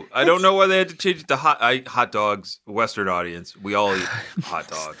too. I don't know why they had to change it to hot dogs. Western audience, we all eat hot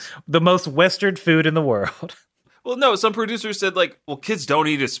dogs. The most Western food in the world. Well, no, some producers said well, kids don't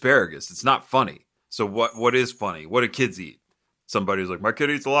eat asparagus. It's not funny. So what is funny? What do kids eat? Somebody was like, my kid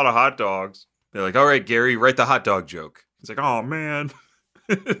eats a lot of hot dogs. They're like, all right, Gary, write the hot dog joke. He's like, oh man.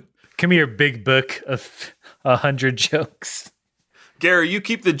 Come here, big book of 100 jokes. Gary, you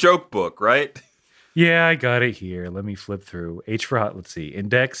keep the joke book, right? Yeah, I got it here. Let me flip through. H for hot. Let's see.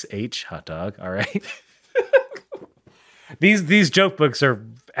 Index H hot dog. All right. These joke books are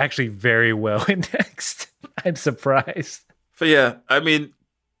actually very well indexed. I'm surprised. But yeah, I mean,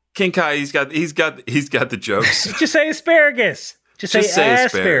 King Kai, he's got the jokes. Just say asparagus. Just say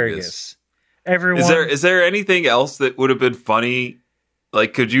asparagus. Everyone. Is there anything else that would have been funny?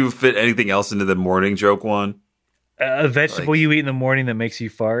 Like, could you fit anything else into the morning joke one? A vegetable you eat in the morning that makes you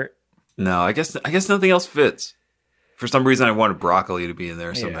fart? No, I guess nothing else fits. For some reason, I wanted broccoli to be in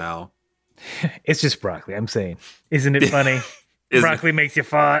there somehow. It's just broccoli, I'm saying. Isn't it funny? Broccoli makes you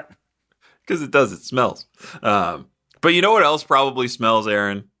fart. Because it does. It smells. But you know what else probably smells,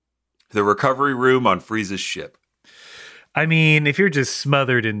 Aaron? The recovery room on Frieza's ship. I mean, if you're just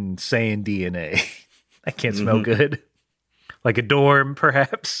smothered in sand DNA, that can't smell good. Like a dorm,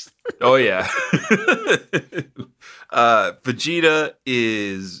 perhaps. Oh, yeah. Vegeta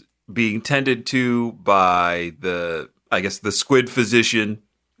is being tended to by the squid physician.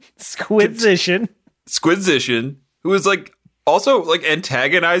 Squidzition. Squidzition, who is also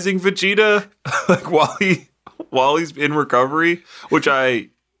antagonizing Vegeta while he's in recovery, which I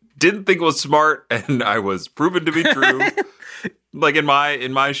didn't think was smart, and I was proven to be true. In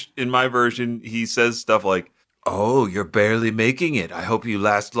my version, he says stuff like, "Oh, you're barely making it. I hope you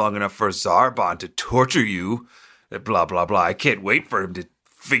last long enough for Zarbon to torture you. Blah blah blah. I can't wait for him to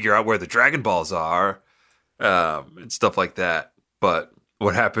figure out where the Dragon Balls are," and stuff like that. But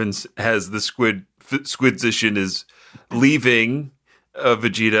what happens as the Squidzition is leaving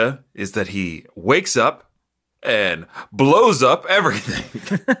Vegeta is that he wakes up and blows up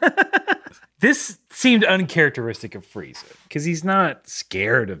everything. This seemed uncharacteristic of Frieza because he's not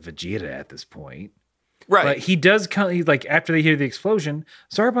scared of Vegeta at this point. Right. But he does come, after they hear the explosion,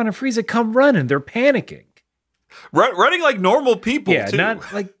 Zarbon and Frieza come running. They're panicking. Running like normal people, yeah, too.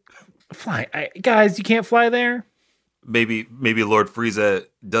 Not like flying. Guys, you can't fly there? Maybe Lord Frieza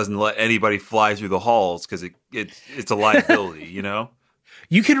doesn't let anybody fly through the halls because it's a liability, you know?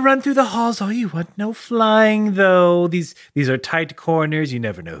 You can run through the halls all you want. No flying, though. These are tight corners. You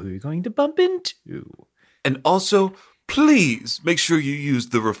never know who you're going to bump into. And also, please make sure you use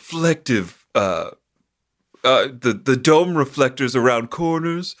the reflective, the dome reflectors around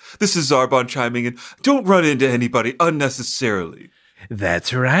corners. This is Zarbon chiming in. Don't run into anybody unnecessarily.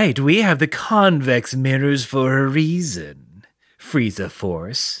 That's right. We have the convex mirrors for a reason. Frieza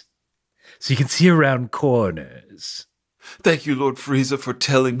Force. So you can see around corners. Thank you, Lord Frieza, for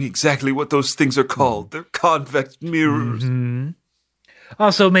telling me exactly what those things are called. They're convex mirrors. Mm-hmm.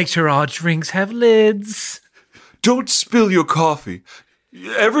 Also, make sure all drinks have lids. Don't spill your coffee.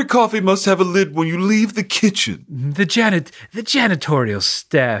 Every coffee must have a lid when you leave the kitchen. The janitorial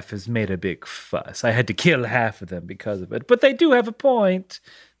staff has made a big fuss. I had to kill half of them because of it, but they do have a point.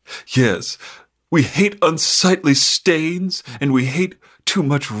 Yes, we hate unsightly stains, and we hate too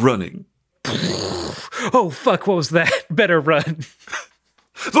much running. Oh, fuck, what was that? Better run.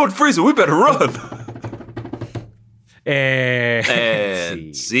 Lord Frieza, we better run.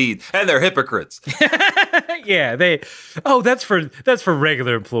 And see. And they're hypocrites. Yeah, that's for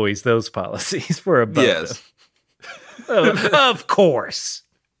regular employees, those policies. We're above yes. them. Of course.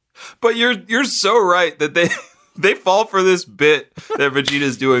 But you're so right that they fall for this bit that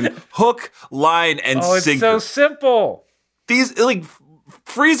Vegeta's doing. Hook, line, and sinker. It's so simple. These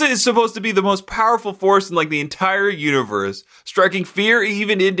Frieza is supposed to be the most powerful force in the entire universe, striking fear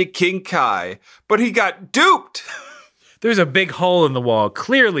even into King Kai, but he got duped. There's a big hole in the wall.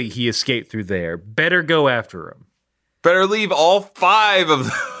 Clearly he escaped through there. Better go after him. Better leave all 5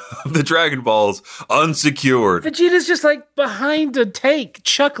 of the Dragon Balls unsecured. Vegeta's just behind a tank,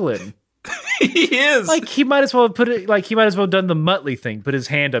 chuckling. He is. He might as well have done the Muttley thing, put his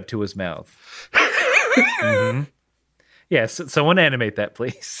hand up to his mouth. Mm-hmm. Yes, someone animate that,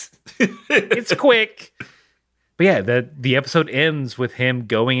 please. It's quick. But yeah, the episode ends with him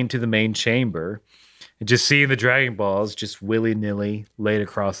going into the main chamber and just seeing the Dragon Balls just willy-nilly laid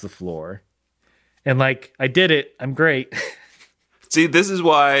across the floor. And I did it. I'm great. See, this is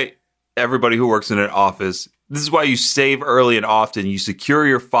why everybody who works in an office, this is why you save early and often. You secure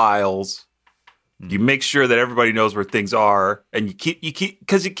your files. You make sure that everybody knows where things are. And you keep,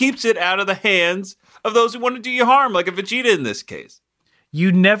 because it keeps it out of the hands of those who want to do you harm, like a Vegeta in this case.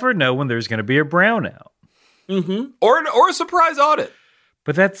 You never know when there's going to be a brownout. Mm-hmm. Or a surprise audit.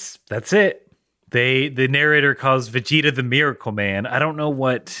 But that's it. The narrator calls Vegeta the Miracle Man. I don't know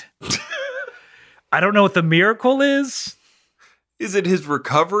what the miracle is. Is it his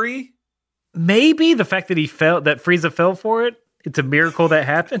recovery? Maybe the fact that Frieza fell for it. It's a miracle that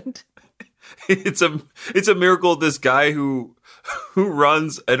happened. It's a miracle this guy who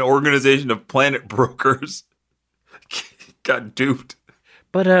runs an organization of planet brokers got duped.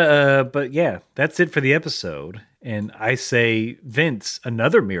 But yeah, that's it for the episode. And I say, Vince,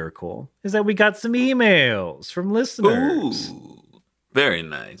 another miracle is that we got some emails from listeners. Ooh, very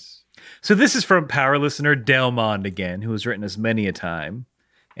nice. So this is from power listener Delmond again, who has written us many a time.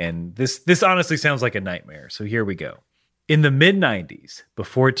 And this honestly sounds like a nightmare. So here we go. In the mid-90s,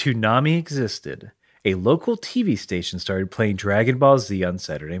 before Toonami existed, a local TV station started playing Dragon Ball Z on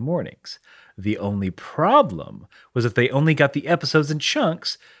Saturday mornings. The only problem was that they only got the episodes in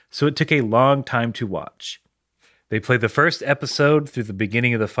chunks, so it took a long time to watch. They played the first episode through the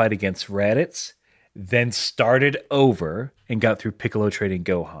beginning of the fight against Raditz, then started over and got through Piccolo training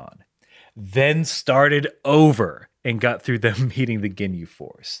Gohan. Then started over and got through them meeting the Ginyu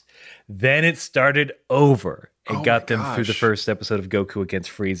Force. Then it started over and got them through the first episode of Goku against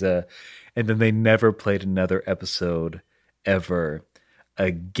Frieza. And then they never played another episode ever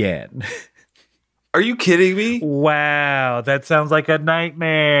again. Are you kidding me? Wow, that sounds like a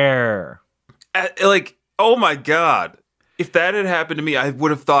nightmare. Like, oh my God. If that had happened to me, I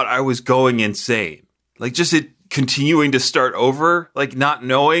would have thought I was going insane. Like, just it continuing to start over, like not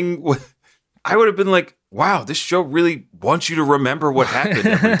knowing what. I would have been like, wow, this show really wants you to remember what happened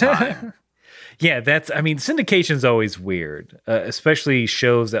every time. Yeah, syndication's always weird, especially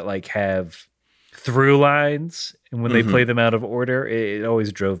shows that like have through lines, and when they play them out of order, it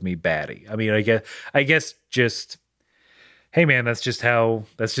always drove me batty. I mean, I guess just, hey man, that's just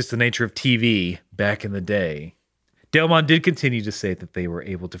the nature of TV back in the day. Delmon did continue to say that they were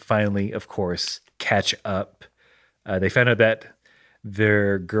able to finally, of course, catch up. They found out that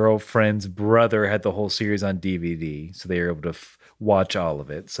their girlfriend's brother had the whole series on DVD, so they were able to watch all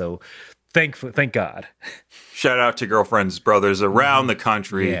of it. So thank God. Shout out to girlfriends, brothers around the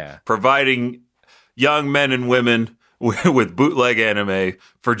country, providing young men and women with bootleg anime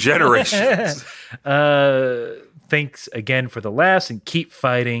for generations. Thanks again for the laughs and keep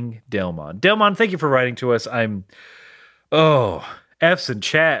fighting, Delmon. Delmon, thank you for writing to us. F's in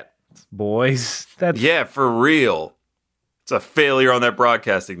chat, boys. Yeah, for real. It's a failure on that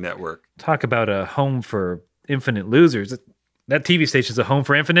broadcasting network. Talk about a home for infinite losers. That TV station's a home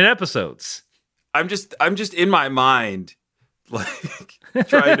for infinite episodes. I'm just in my mind, like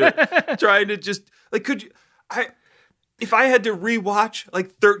trying to just like, if I had to rewatch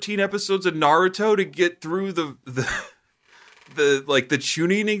like 13 episodes of Naruto to get through the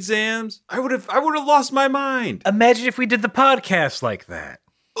tuning exams, I would have lost my mind. Imagine if we did the podcast like that.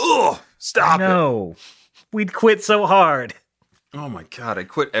 Ugh, stop it. No. We'd quit so hard. Oh my God, I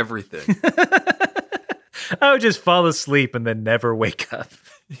quit everything. I would just fall asleep and then never wake up.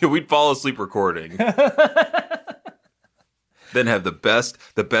 Yeah, we'd fall asleep recording. Then have the best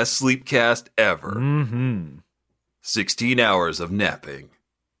sleep cast ever. Mm-hmm. 16 hours of napping.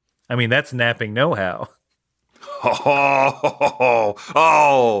 I mean, that's napping know-how.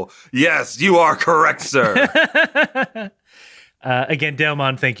 Oh, yes, you are correct, sir. Again,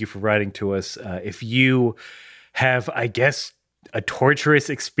 Delmon, thank you for writing to us. If you have, I guess, a torturous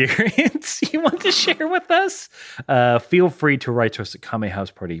experience you want to share with us, feel free to write to us at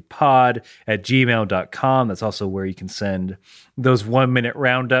kamehousepartypod@gmail.com. That's also where you can send those 1-minute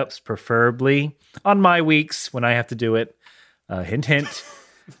roundups, preferably on my weeks when I have to do it. Hint, hint.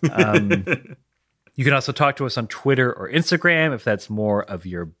 You can also talk to us on Twitter or Instagram if that's more of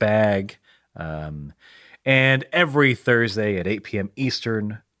your bag. And every Thursday at 8 p.m.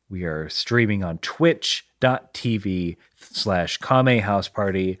 Eastern, we are streaming on twitch.tv/Kame House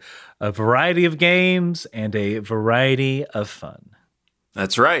Party, a variety of games and a variety of fun.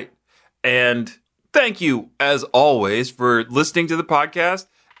 That's right. And thank you, as always, for listening to the podcast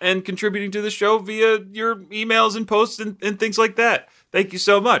and contributing to the show via your emails and posts and things like that. Thank you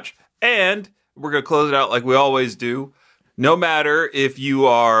so much. And we're going to close it out like we always do. No matter if you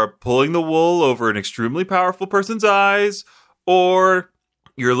are pulling the wool over an extremely powerful person's eyes or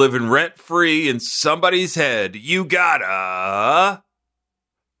you're living rent-free in somebody's head, you gotta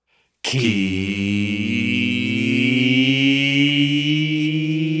keep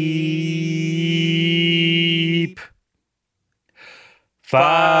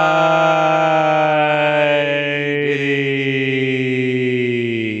fighting.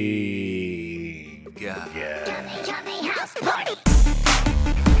 Yeah. Kame House Party.